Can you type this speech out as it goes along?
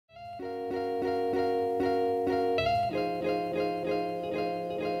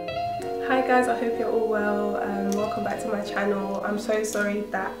guys, I hope you're all well. Welcome back to my channel. I'm so sorry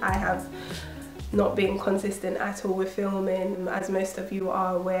that I have not been consistent at all with filming. As most of you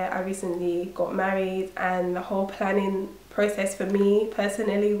are aware, I recently got married and the whole planning process for me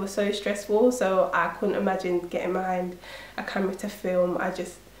personally was so stressful, so I couldn't imagine getting behind a camera to film. I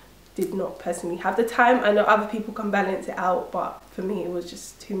just did not personally have the time. I know other people can balance it out, but for me it was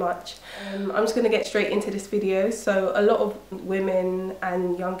just too much. I'm just going to get straight into this video. So a lot of women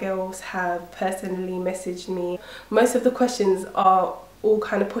and young girls have personally messaged me. Most of the questions are all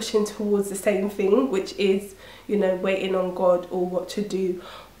kind of pushing towards the same thing, which is, you know, waiting on God, or what to do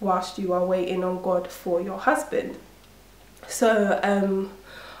whilst you are waiting on God for your husband. So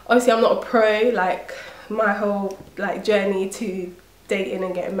obviously I'm not a pro. Like, my whole journey to dating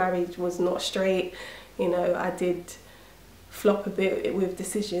and getting married was not straight. You know, I did flop a bit with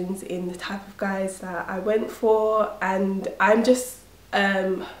decisions in the type of guys that I went for, and I'm just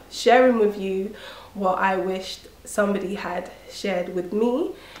sharing with you what I wished somebody had shared with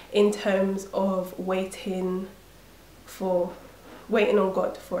me in terms of waiting on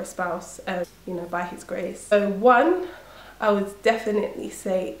God for a spouse, you know, by His grace. So one, I would definitely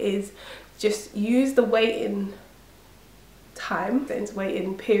say, is just use the waiting time, the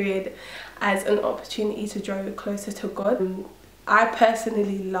waiting period, as an opportunity to draw closer to God. I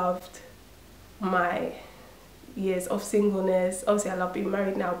personally loved my years of singleness. Obviously I love being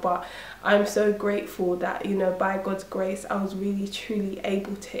married now, but I'm so grateful that, you know, by God's grace I was really truly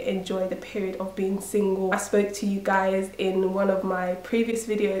able to enjoy the period of being single. I spoke to you guys in one of my previous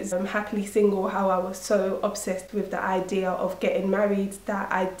videos, I'm happily single, how I was so obsessed with the idea of getting married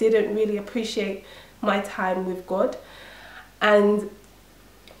that I didn't really appreciate my time with God. And,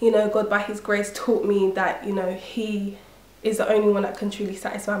 you know, God by His grace taught me that, you know, He is the only one that can truly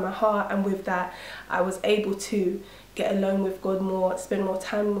satisfy my heart. And with that, I was able to get alone with God more, spend more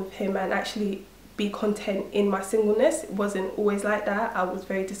time with Him, and actually be content in my singleness. It wasn't always like that. I was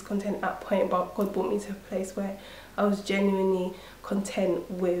very discontent at that point, but God brought me to a place where I was genuinely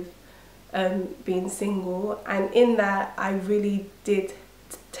content with being single. And in that, I really did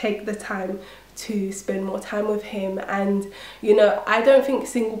take the time to spend more time with Him. And, you know, I don't think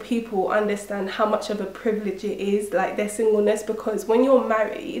single people understand how much of a privilege it is, like, their singleness, because when you're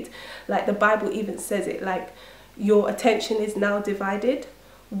married, like the Bible even says it, like, your attention is now divided.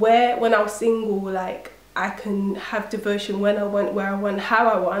 Where when I was single, like, I can have devotion when I want, where I want, how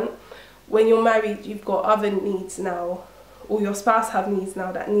I want. When you're married, you've got other needs now, or your spouse have needs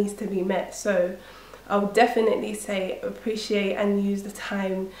now that needs to be met. So I would definitely say appreciate and use the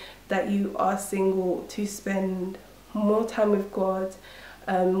time that you are single to spend more time with God,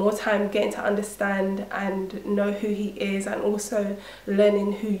 more time getting to understand and know who He is, and also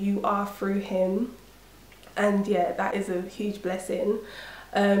learning who you are through Him. And yeah, that is a huge blessing.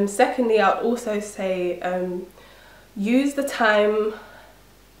 Secondly, I would also say use the time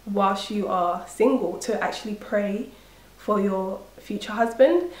whilst you are single to actually pray for your future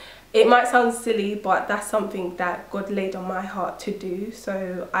husband. It might sound silly, but that's something that God laid on my heart to do.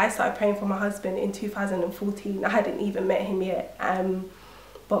 So I started praying for my husband in 2014. I hadn't even met him yet,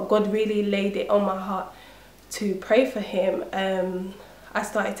 but God really laid it on my heart to pray for him. I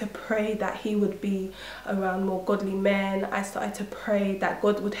started to pray that he would be around more godly men. I started to pray that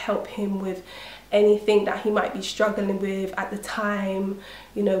God would help him with anything that he might be struggling with at the time,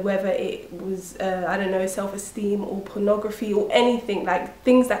 you know, whether it was I don't know, self-esteem or pornography or anything, like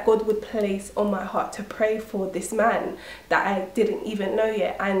things that God would place on my heart to pray for this man that I didn't even know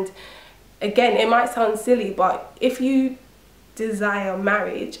yet. And again, it might sound silly, but if you desire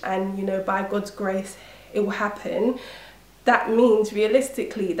marriage and, you know, by God's grace it will happen, that means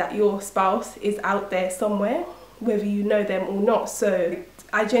realistically that your spouse is out there somewhere, whether you know them or not. So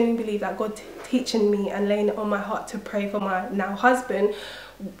I genuinely believe that God teaching me and laying it on my heart to pray for my now husband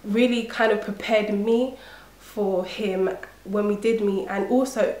really kind of prepared me for him when we did meet. And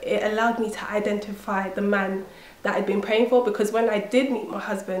also it allowed me to identify the man that I'd been praying for, because when I did meet my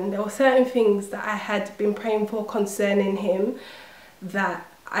husband, there were certain things that I had been praying for concerning him that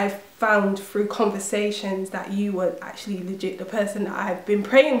I found through conversations that you were actually legit the person that I've been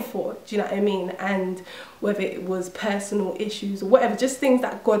praying for. Do you know what I mean? And whether it was personal issues or whatever, just things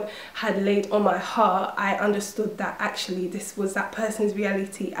that God had laid on my heart, I understood that actually this was that person's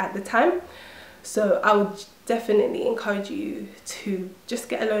reality at the time. So I would definitely encourage you to just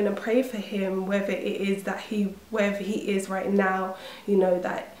get alone and pray for him, whether it is that wherever he is right now, you know,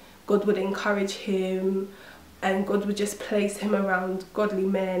 that God would encourage him, and God would just place him around godly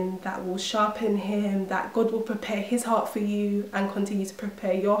men that will sharpen him, that God will prepare his heart for you and continue to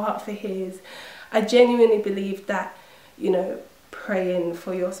prepare your heart for his. I genuinely believe that, you know, praying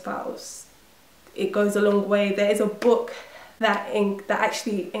for your spouse it goes a long way. There is a book that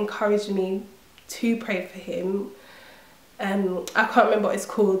actually encouraged me to pray for him. I can't remember what it's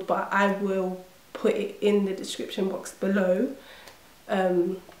called, but I will put it in the description box below.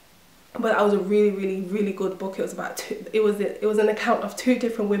 But that was a really good book. It was about it was an account of two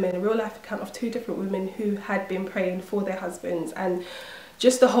different women, a real life account of two different women who had been praying for their husbands, and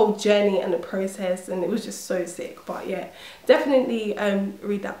just the whole journey and the process, and it was just so sick. But yeah, definitely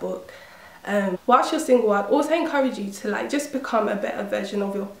read that book. Whilst you're single, I'd also encourage you to like just become a better version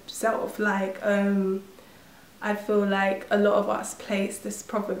of yourself. Like I feel like a lot of us place this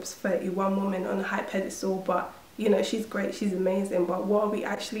Proverbs 31 woman on a high pedestal, but you know, she's great, she's amazing, but what are we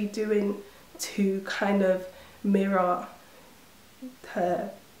actually doing to kind of mirror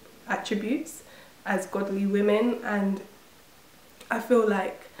her attributes as godly women? And I feel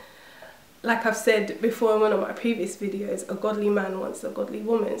like I've said before in one of my previous videos, a godly man wants a godly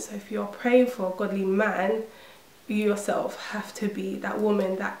woman. So if you're praying for a godly man, you yourself have to be that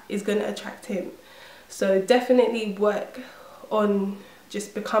woman that is going to attract him. So definitely work on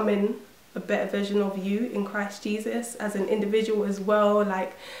just becoming a better version of you in Christ Jesus as an individual as well.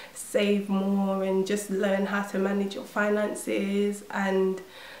 Like save more and just learn how to manage your finances and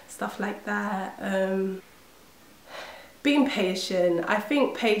stuff like that. Being patient. I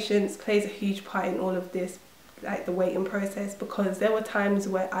think patience plays a huge part in all of this, like the waiting process, because there were times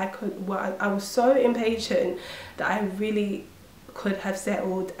where I was so impatient that I really could have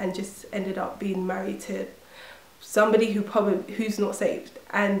settled and just ended up being married to somebody who's not saved.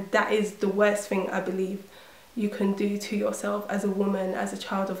 And that is the worst thing I believe you can do to yourself as a woman, as a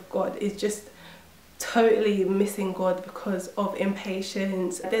child of God, is just totally missing God because of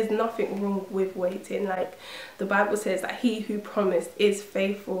impatience. There's nothing wrong with waiting. Like the Bible says that he who promised is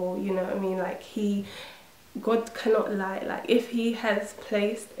faithful, you know what I mean? Like God cannot lie. Like if he has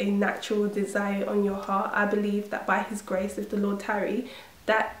placed a natural desire on your heart, I believe that by his grace, if the Lord tarry,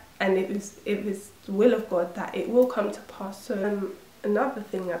 that, and it was the will of God, that it will come to pass. So another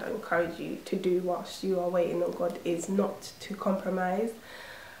thing I'd encourage you to do whilst you are waiting on God is not to compromise.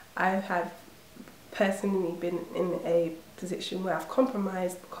 I have personally been in a position where I've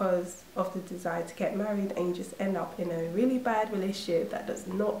compromised because of the desire to get married, and you just end up in a really bad relationship that does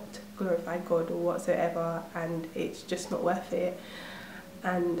not glorify God or whatsoever, and it's just not worth it.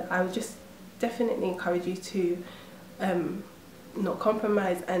 And I would just definitely encourage you to not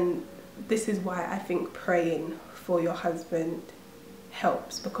compromise. And this is why I think praying for your husband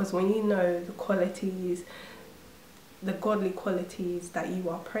helps, because when you know the qualities, the godly qualities that you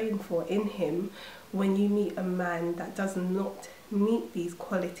are praying for in him, when you meet a man that does not meet these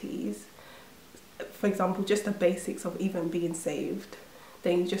qualities, for example, just the basics of even being saved,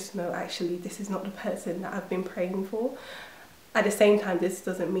 then you just know, actually, this is not the person that I've been praying for. At the same time, this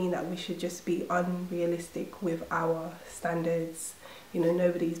doesn't mean that we should just be unrealistic with our standards. You know,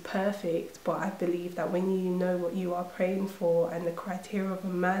 nobody's perfect, but I believe that when you know what you are praying for and the criteria of a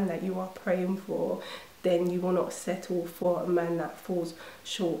man that you are praying for, then you will not settle for a man that falls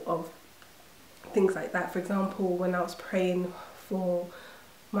short of things like that. For example, when I was praying for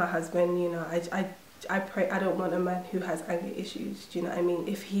my husband, you know, I pray, I don't want a man who has anger issues. Do you know what I mean?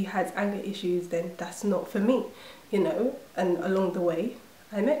 If he has anger issues, then that's not for me, you know. And along the way,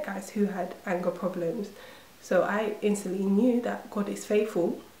 I met guys who had anger problems. So I instantly knew that God is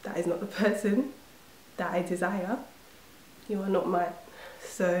faithful. That is not the person that I desire. You are not mine.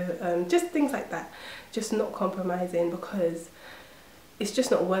 So just things like that. Just not compromising, because it's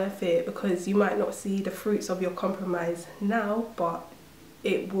just not worth it, because you might not see the fruits of your compromise now, but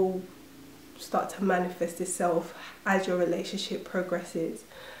it will start to manifest itself as your relationship progresses.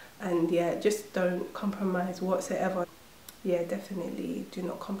 And yeah, just don't compromise whatsoever. Yeah, definitely do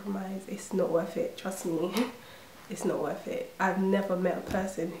not compromise. It's not worth it, trust me. It's not worth it. I've never met a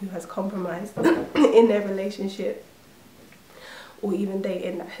person who has compromised in their relationship or even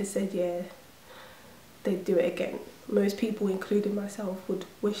dating that has said, yeah, they'd do it again. Most people, including myself, would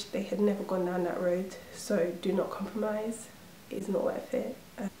wish they had never gone down that road. So do not compromise. It's not worth it.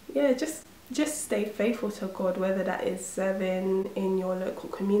 Yeah, just stay faithful to God, whether that is serving in your local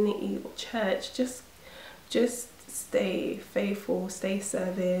community or church. Just stay faithful, stay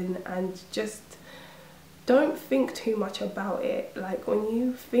serving, and just don't think too much about it. Like when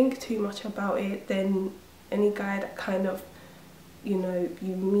you think too much about it, then any guy that kind of, you know,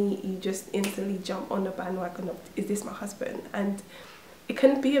 you meet, you just instantly jump on the bandwagon of, is this my husband? And it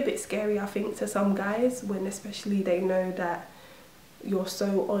can be a bit scary, I think, to some guys, when especially they know that you're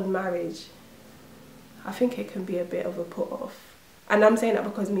so on marriage. I think it can be a bit of a put off. And I'm saying that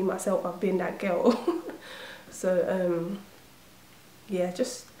because me myself, I've been that girl. So yeah,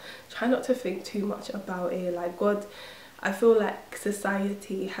 just try not to think too much about it. Like God, I feel like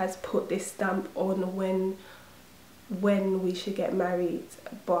society has put this stamp on when we should get married,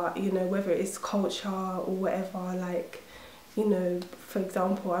 but you know, whether it's culture or whatever, like, you know, for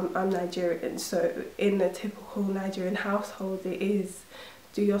example, I'm Nigerian, so in a typical Nigerian household it is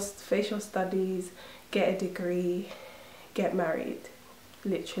finish your studies, get a degree, get married,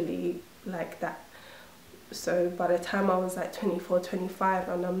 literally like that. So by the time I was like 24, 25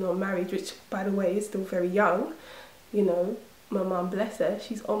 and I'm not married, which by the way is still very young, you know, my mum, bless her,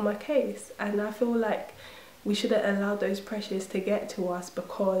 she's on my case. And I feel like we shouldn't allow those pressures to get to us,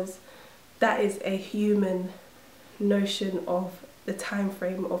 because that is a human notion of the time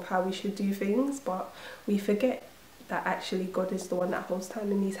frame of how we should do things, but we forget that actually God is the one that holds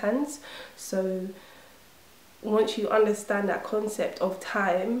time in his hands. So once you understand that concept of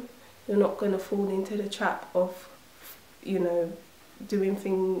time, you're not going to fall into the trap of, you know, doing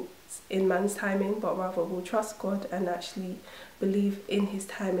things in man's timing, but rather will trust God and actually believe in his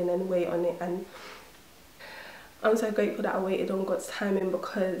timing and wait on it. And I'm so grateful that I waited on God's timing,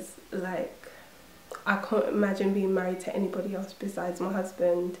 because like I can't imagine being married to anybody else besides my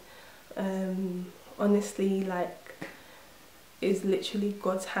husband. Honestly, like, is literally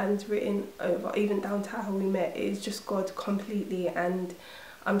God's hands written over, even down to how we met. It is just God completely, and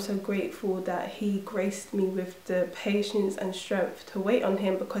I'm so grateful that he graced me with the patience and strength to wait on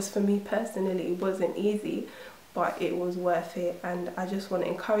him, because for me personally it wasn't easy, but it was worth it. And I just want to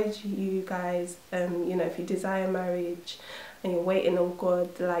encourage you guys, you know, if you desire marriage and you're waiting on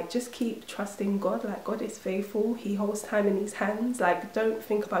God, like, just keep trusting God. Like, God is faithful, he holds time in his hands. Like, don't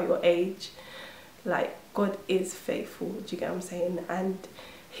think about your age, like, God is faithful, do you get what I'm saying? And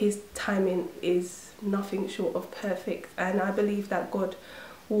his timing is nothing short of perfect, and I believe that God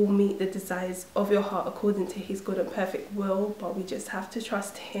will meet the desires of your heart according to his good and perfect will. But we just have to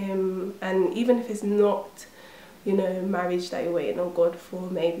trust him. And even if it's not, you know, marriage that you're waiting on God for,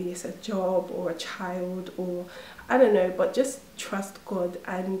 maybe it's a job or a child, or I don't know, but just trust God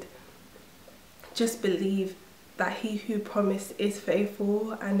and just believe that he who promised is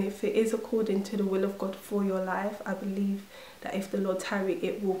faithful. And if it is according to the will of God for your life, I believe that if the Lord tarry,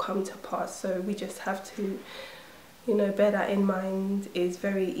 it will come to pass. So we just have to, you know, bear that in mind. It's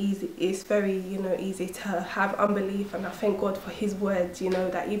very easy, it's very, you know, easy to have unbelief, and I thank God for his words, you know,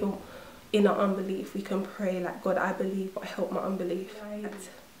 that even in our unbelief we can pray like, God, I believe, but help my unbelief. Right.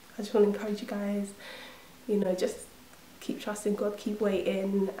 I just want to encourage you guys, you know, just keep trusting God, keep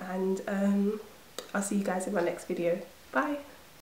waiting, and I'll see you guys in my next video. Bye.